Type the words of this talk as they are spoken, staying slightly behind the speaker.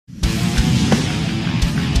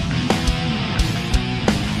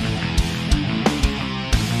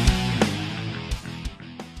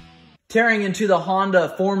Tearing into the Honda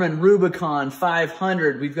Foreman Rubicon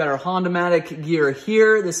 500, we've got our Honda-matic gear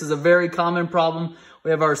here. This is a very common problem.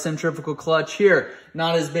 We have our centrifugal clutch here.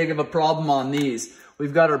 Not as big of a problem on these.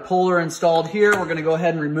 We've got our puller installed here. We're gonna go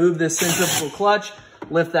ahead and remove this centrifugal clutch,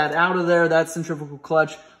 lift that out of there. That centrifugal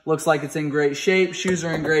clutch looks like it's in great shape. Shoes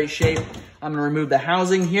are in great shape. I'm gonna remove the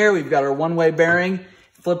housing here. We've got our one-way bearing.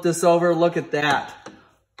 Flip this over, look at that.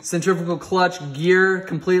 Centrifugal clutch gear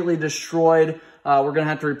completely destroyed. We're gonna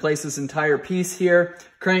have to replace this entire piece here.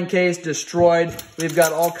 Crankcase destroyed. We've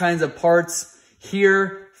got all kinds of parts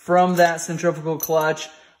here from that centrifugal clutch.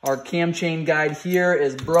 Our cam chain guide here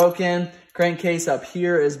is broken. Crankcase up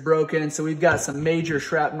here is broken. So we've got some major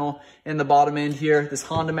shrapnel in the bottom end here. This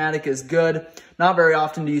Honda-matic is good. Not very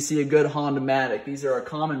often do you see a good Honda-matic. These are a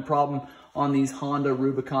common problem on these Honda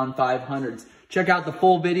Rubicon 500s. Check out the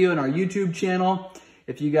full video in our YouTube channel.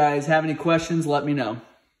 If you guys have any questions, let me know.